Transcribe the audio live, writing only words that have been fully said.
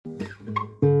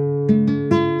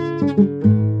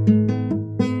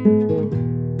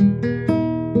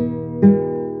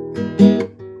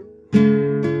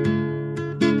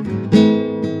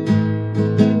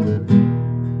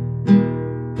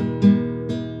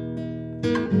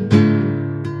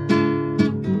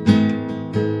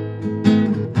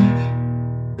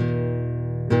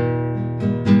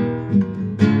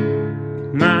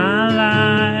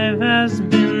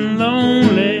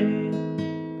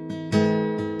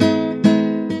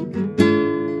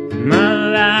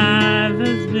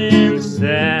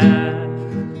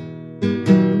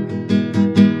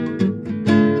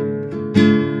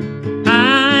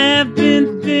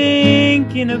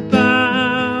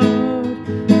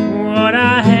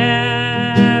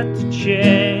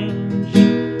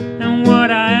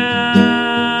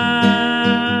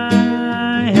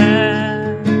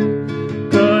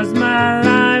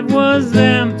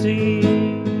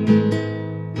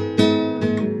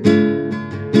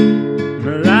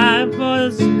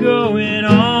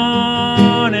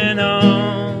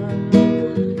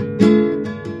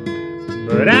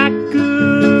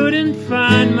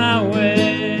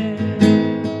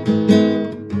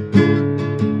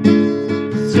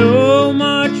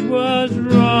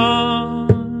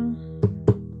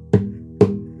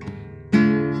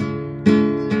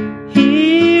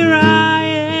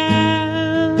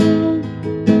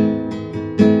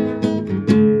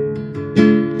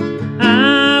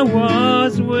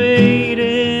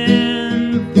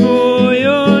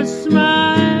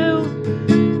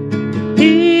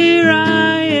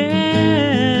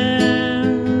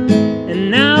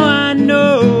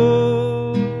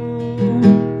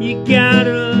You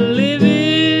gotta live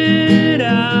it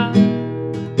out.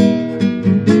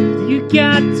 You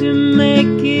got to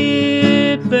make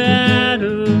it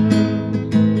better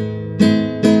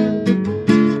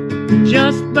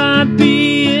just by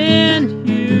being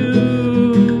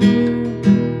you.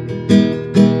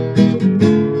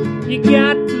 You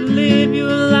got to live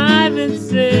your life and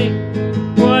say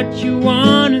what you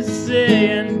wanna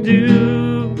say and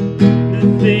do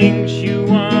the things you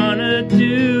wanna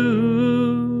do.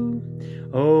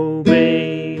 Oh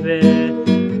baby,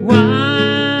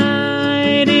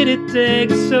 why did it take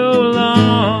so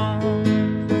long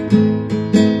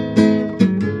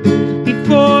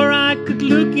before I could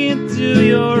look into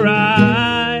your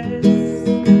eyes?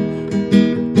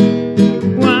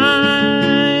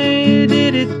 Why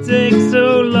did it take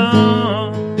so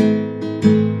long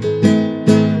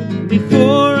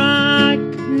before I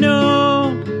could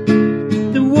know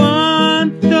the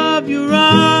warmth of your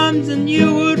arms and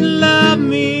you would love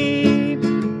me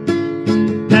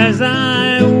as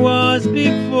I was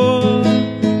before?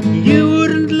 You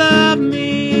wouldn't love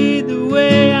me the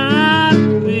way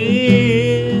I've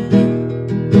been.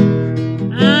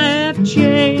 I have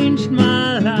changed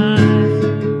my life,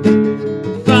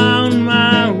 found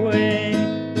my way,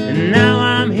 and now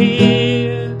I'm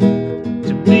here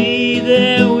to be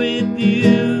there with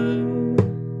you.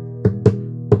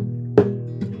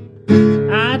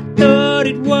 I thought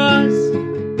it was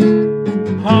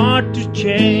hard to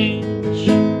change.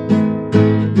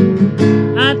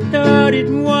 I thought it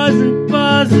wasn't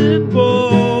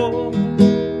possible.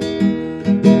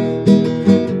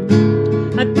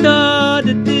 I thought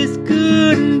that this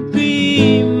couldn't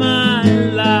be my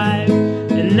life,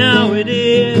 and now it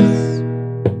is.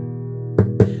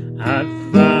 I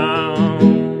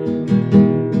found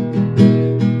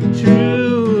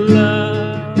true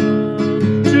love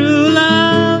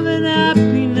and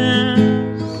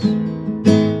happiness,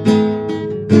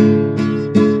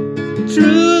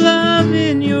 true love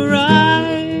in your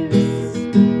eyes.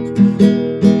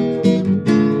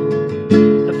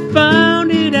 I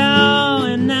found it out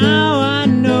and now I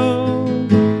know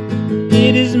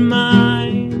it is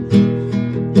mine.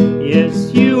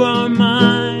 Yes, you are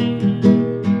mine,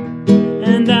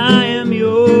 and I am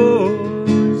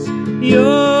yours,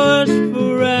 yours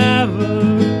forever.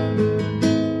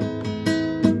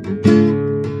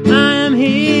 I am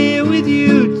here with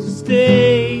you to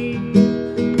stay.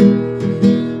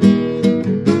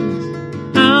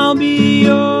 I'll be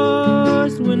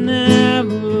yours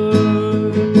whenever.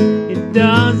 It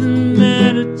doesn't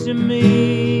matter to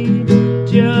me.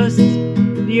 Just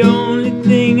the only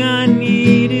thing I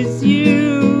need is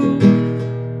you.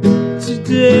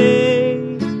 Today,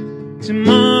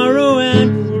 tomorrow,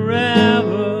 and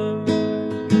forever.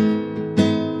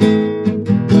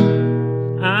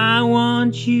 I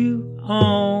want you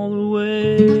all the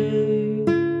way.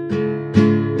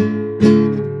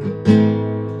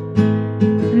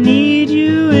 Need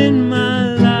you in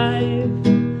my life,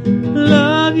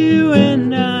 love you,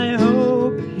 and I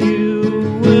hope you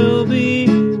will be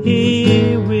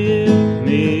here with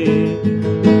me.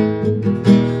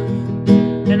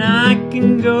 And I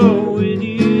can go with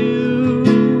you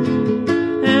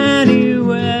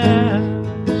anywhere.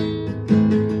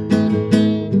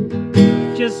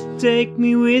 Just take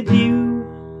me with you.